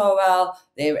text so well.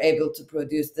 They were able to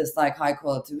produce this like high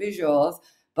quality visuals,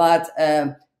 but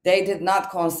they did not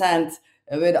consent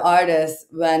with artists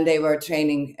when they were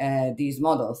training these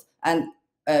models, and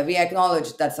we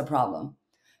acknowledge that's a problem.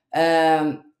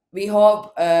 We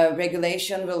hope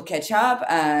regulation will catch up,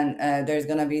 and there's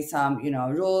going to be some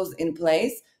rules in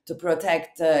place to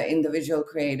protect individual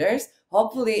creators,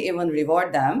 hopefully even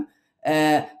reward them.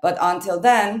 But until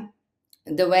then,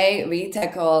 the way we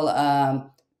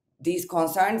tackle these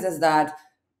concerns is that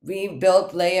we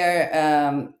built Layer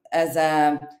as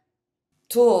a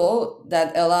tool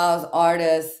that allows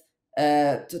artists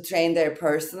to train their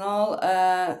personal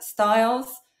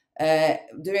styles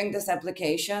during this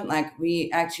application, like we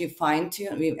actually fine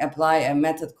tune, we apply a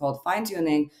method called fine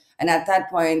tuning. And at that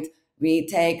point, we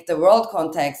take the world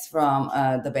context from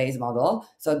the base model.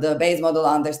 So the base model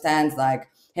understands like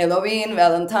Halloween,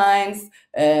 Valentine's,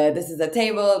 this is a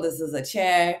table, this is a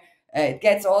chair. It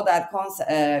gets all that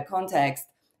context.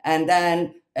 And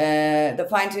then the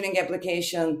fine tuning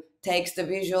application takes the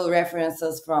visual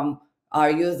references from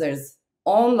our users'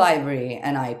 own library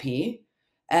and IP,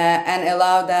 and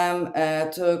allow them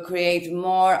to create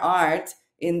more art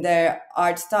in their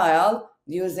art style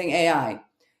using AI.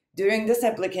 During this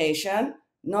application,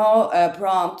 no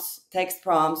prompts, text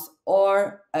prompts,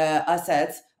 or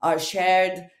assets are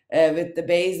shared with the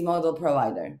base model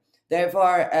provider.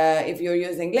 Therefore, if you're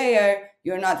using Layer,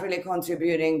 you're not really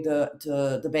contributing to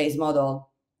the base model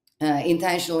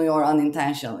intentionally or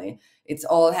unintentionally. It's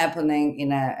all happening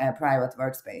in a private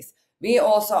workspace. We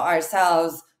also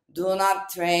ourselves do not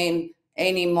train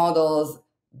any models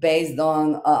based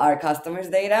on our customers'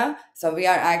 data. So we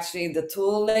are actually the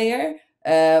tool layer.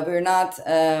 We're not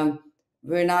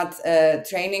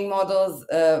training models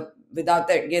without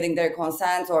getting their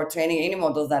consent, or training any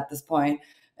models at this point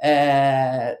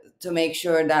to make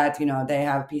sure that they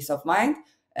have peace of mind.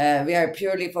 We are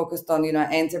purely focused on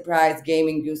enterprise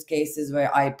gaming use cases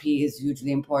where IP is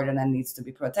hugely important and needs to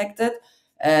be protected,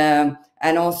 and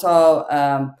also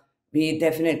we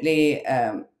definitely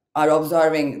are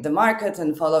observing the market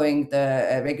and following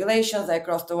the regulations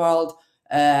across the world,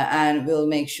 and we'll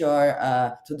make sure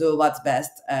to do what's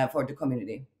best for the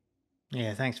community.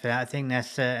 Yeah, thanks for that. I think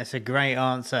that's a great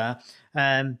answer,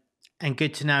 and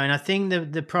good to know. And I think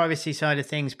the privacy side of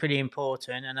things is pretty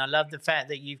important. And I love the fact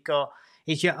that you've got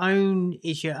it's your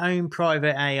own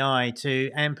private AI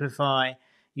to amplify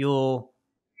your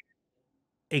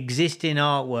existing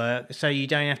artwork, so you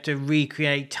don't have to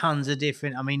recreate tons of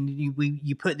different. I mean,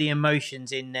 you put the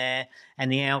emotions in there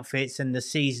and the outfits and the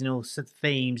seasonal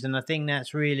themes, and I think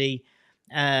that's really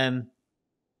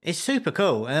it's super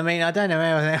cool. I mean, I don't know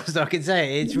how else I could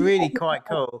say it. It's really quite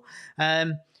cool.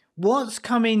 What's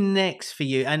coming next for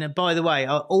you? And by the way,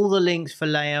 all the links for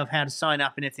Layer, of how to sign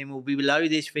up and everything, will be below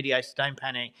this video, so don't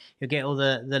panic. You'll get all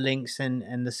the links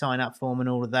and the sign up form and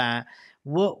all of that.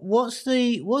 What's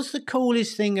the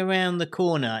coolest thing around the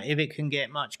corner, if it can get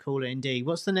much cooler indeed?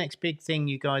 What's the next big thing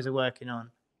you guys are working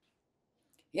on?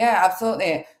 Yeah,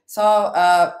 absolutely.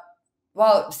 So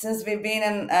well, since we've been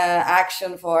in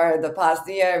action for the past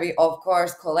year, we of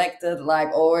course collected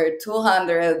like over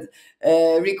 200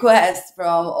 requests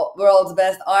from world's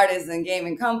best artists and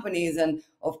gaming companies, and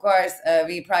of course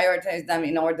we prioritize them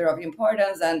in order of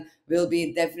importance, and we'll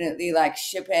be definitely like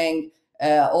shipping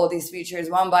all these features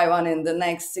one by one in the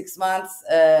next 6 months,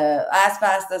 as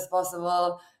fast as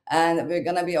possible. And we're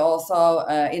gonna be also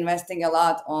investing a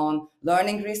lot on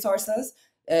learning resources,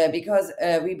 because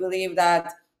we believe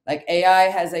that like AI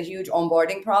has a huge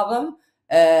onboarding problem.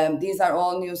 These are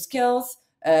all new skills.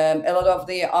 A lot of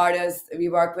the artists we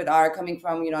work with are coming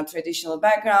from traditional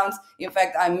backgrounds. In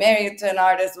fact, I'm married to an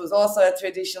artist who's also a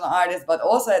traditional artist, but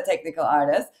also a technical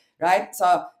artist, right?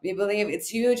 So we believe it's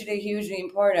hugely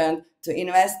important to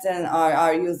invest in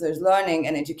our users' learning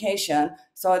and education,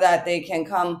 so that they can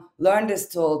come learn this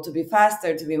tool to be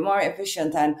faster, to be more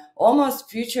efficient, and almost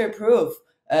future-proof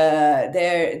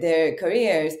their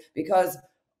careers. Because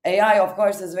AI, of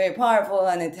course, is very powerful,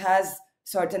 and it has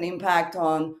certain impact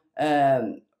on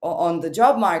the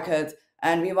job market,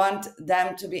 and we want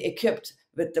them to be equipped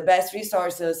with the best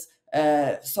resources,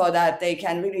 so that they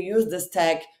can really use this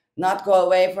tech, not go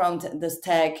away from this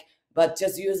tech, but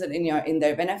just use it in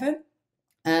their benefit.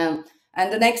 And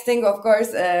the next thing, of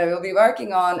course, we'll be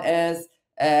working on is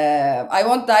I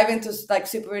won't dive into like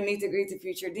super nitty-gritty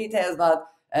future details, but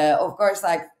of course,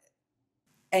 like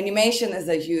animation is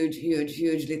a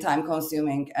hugely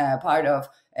time-consuming part of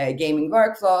gaming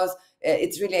workflows.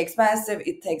 It's really expensive.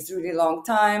 It takes really long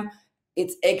time.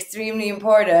 It's extremely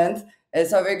important.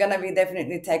 So we're gonna be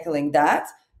definitely tackling that.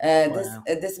 Wow.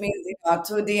 This means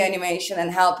 2D animation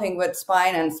and helping with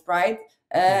spine and sprite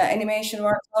animation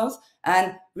workflows,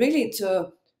 and really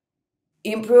to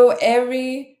improve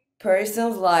every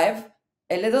person's life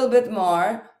a little bit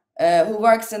more who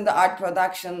works in the art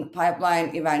production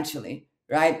pipeline eventually,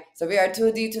 right? So we are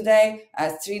 2D today,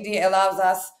 as 3D allows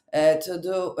us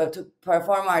to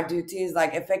perform our duties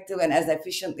like effectively and as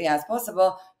efficiently as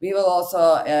possible. We will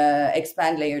also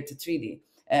expand Layer to 3D.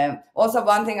 Also,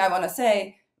 one thing I want to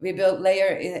say, we built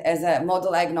Layer as a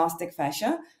model agnostic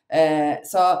fashion.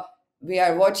 So we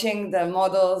are watching the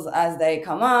models as they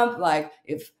come up. Like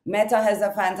if Meta has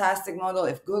a fantastic model,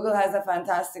 if Google has a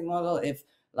fantastic model, if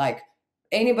like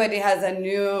anybody has a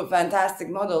new fantastic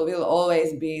model, we'll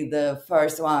always be the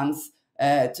first ones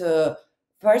to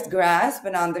first grasp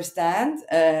and understand,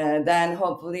 then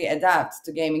hopefully adapt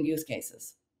to gaming use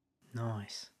cases.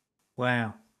 Nice.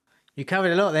 Wow. You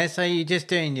covered a lot there. So you're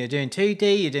doing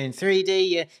 2D, you're doing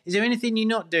 3D. Is there anything you're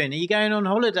not doing? Are you going on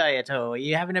holiday at all? Are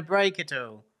you having a break at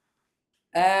all?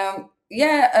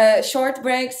 Yeah, short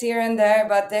breaks here and there,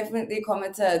 but definitely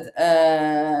committed.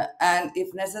 And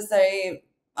if necessary,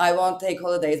 I won't take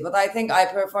holidays. But I think I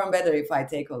perform better if I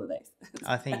take holidays.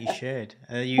 I think you should.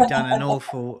 You've done an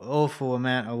awful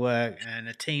amount of work, and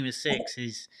a team of six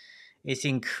is it's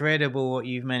incredible what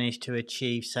you've managed to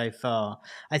achieve so far.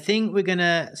 I think we're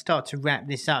gonna start to wrap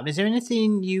this up. Is there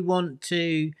anything you want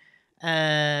to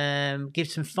give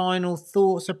some final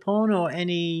thoughts upon, or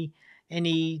any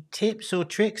tips or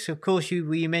tricks? Of course,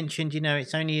 you mentioned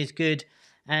it's only as good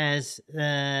as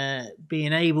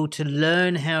being able to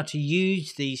learn how to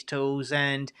use these tools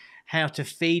and how to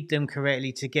feed them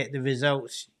correctly to get the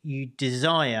results you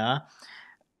desire.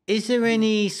 Is there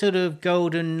any sort of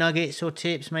golden nuggets or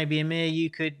tips? Maybe Amir, you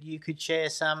could share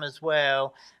some as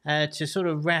well to sort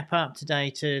of wrap up today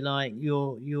to like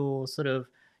your sort of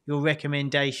your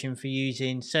recommendation for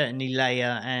using certainly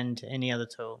Layer and any other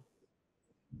tool.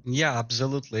 Yeah,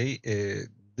 absolutely.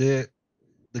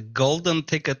 The golden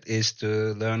ticket is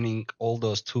to learning all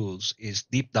those tools is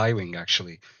deep diving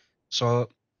actually. So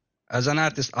as an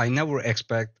artist, I never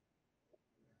expect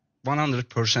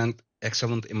 100%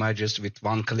 excellent images with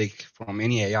one click from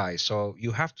any AI. So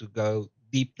you have to go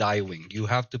deep diving. You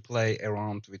have to play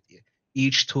around with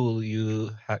each tool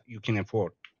you can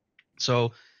afford.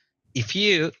 So if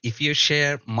you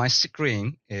share my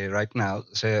screen right now,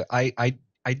 so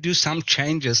I do some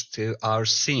changes to our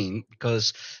scene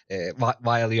because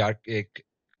while we are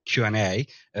Q&A,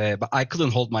 but I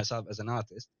couldn't hold myself as an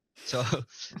artist. So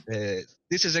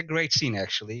this is a great scene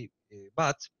actually,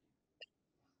 but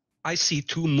I see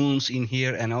two moons in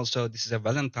here, and also this is a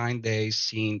Valentine Day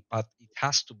scene, but it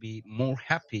has to be more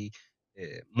happy,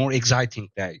 more exciting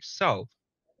day. So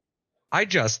I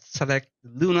just select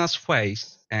Luna's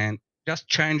face and just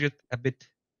change it a bit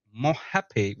more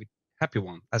happy with happy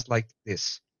one, as like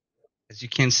this. As you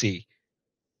can see,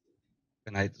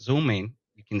 when I zoom in,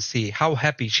 you can see how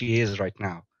happy she is right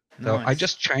now. So I Nice.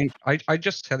 just change, I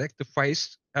just select the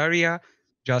face area,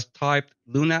 just typed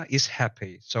Luna is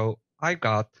happy. So I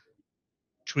got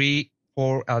 3,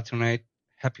 4 alternate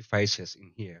happy faces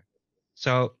in here.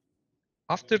 So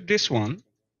after this one,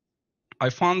 I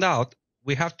found out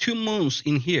we have 2 moons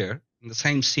in here in the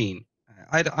same scene.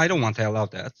 I don't want to allow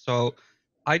that. So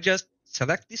I just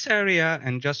select this area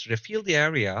and just refill the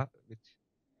area with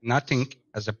nothing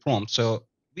as a prompt. So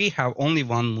we have only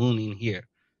one moon in here.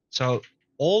 So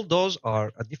all those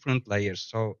are different layers.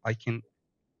 So I can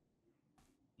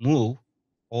move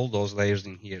all those layers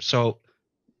in here. So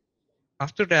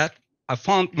after that, I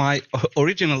found my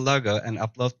original logo and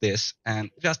upload this and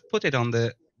just put it on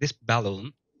this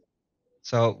balloon.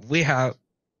 So we have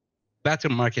better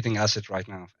marketing asset right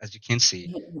now, as you can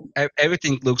see.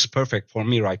 Everything looks perfect for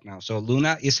me right now. So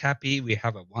Luna is happy. We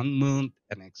have a one moon,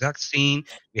 an exact scene.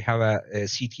 We have a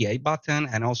CTA button,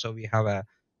 and also we have a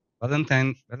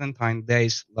Valentine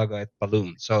Days logo at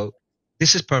balloon. So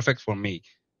this is perfect for me.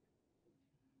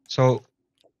 So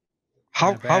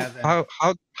how About how that. how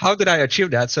how how did I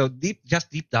achieve that? So deep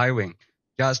diving,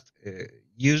 just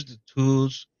use the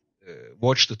tools,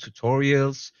 watch the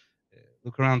tutorials,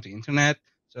 look around the internet.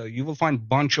 So you will find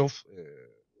bunch of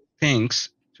things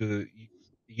to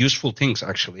useful things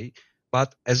actually.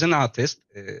 But as an artist,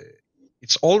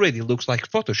 it's already looks like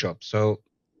Photoshop. So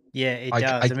Yeah, it I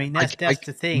does. I I mean, I, I that's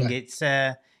the thing. yeah, It's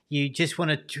you just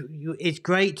want to. It's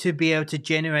great to be able to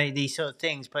generate these sort of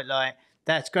things, but like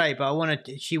that's great. But I want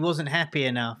to. She wasn't happy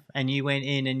enough, and you went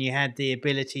in and you had the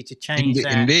ability to change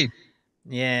that. indeed.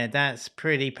 Yeah, that's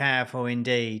pretty powerful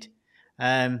indeed.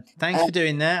 Thanks for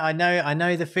doing that. I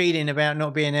know the feeling about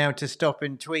not being able to stop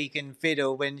and tweak and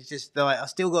fiddle when it's just like I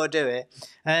still got to do it.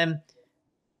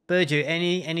 Burcu,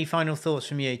 any final thoughts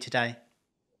from you today?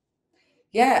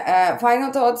 Yeah,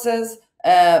 final thoughts is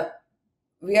uh,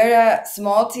 we are a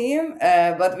small team,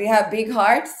 but we have big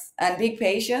hearts and big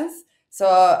patience. So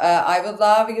I would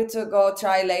love you to go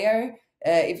try Layer.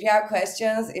 If you have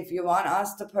questions, if you want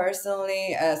us to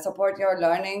personally support your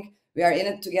learning, we are in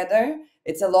it together.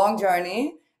 It's a long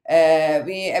journey.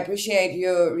 We appreciate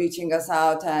you reaching us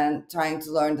out and trying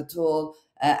to learn the tool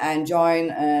and join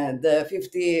the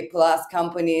 50 plus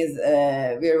companies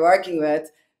we're working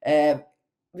with.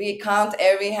 We count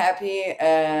every happy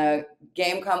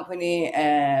game company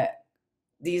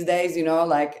these days,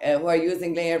 like who are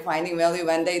using Layer, finding value,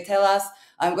 when they tell us,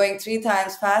 I'm going 3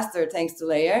 times faster thanks to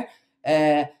Layer,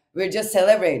 we're just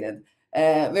celebrated.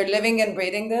 We're living and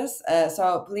breathing this.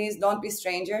 So please don't be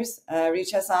strangers.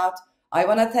 Reach us out. I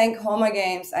want to thank Homa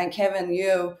Games and Kevin,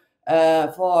 you,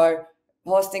 for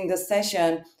hosting this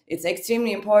session. It's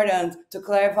extremely important to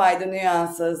clarify the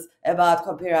nuances about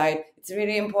copyright. It's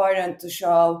really important to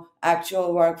show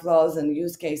actual workflows and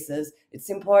use cases. It's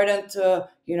important to,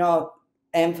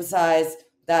 emphasize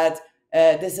that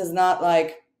this is not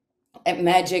like a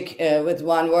magic with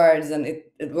one words, and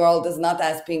the world is not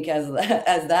as pink as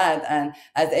as that. And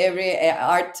as every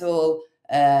art tool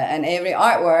and every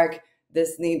artwork,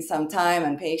 this needs some time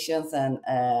and patience, and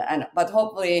but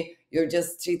hopefully you're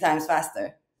just 3 times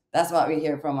faster. That's what we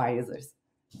hear from our users.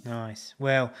 Nice.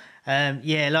 Well,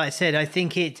 yeah, like I said, I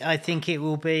think it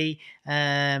will be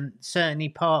certainly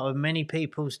part of many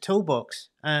people's toolbox.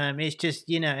 It's just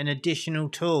an additional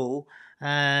tool,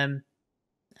 and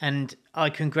I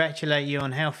congratulate you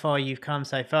on how far you've come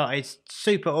so far. It's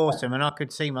super awesome, and I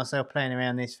could see myself playing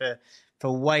around this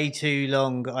for way too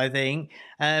long, I think.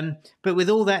 But with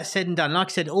all that said and done, like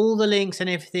I said, all the links and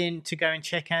everything to go and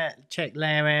check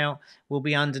Layer out will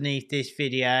be underneath this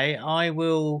video.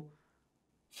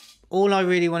 All I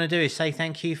really want to do is say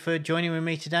thank you for joining with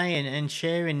me today and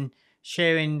sharing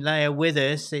Layer with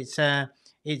us.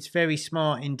 It's very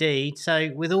smart indeed. So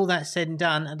with all that said and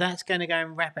done, that's going to go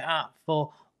and wrap it up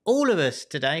for all of us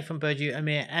today from Burcu,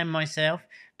 Emir and myself.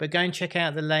 But go and check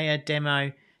out the Layer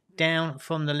demo down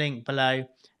from the link below.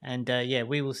 And yeah,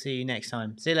 we will see you next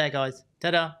time. See you later, guys.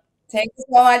 Ta-da. Thank you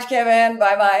so much, Kevin.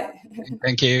 Bye bye.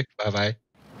 Thank you. Bye bye.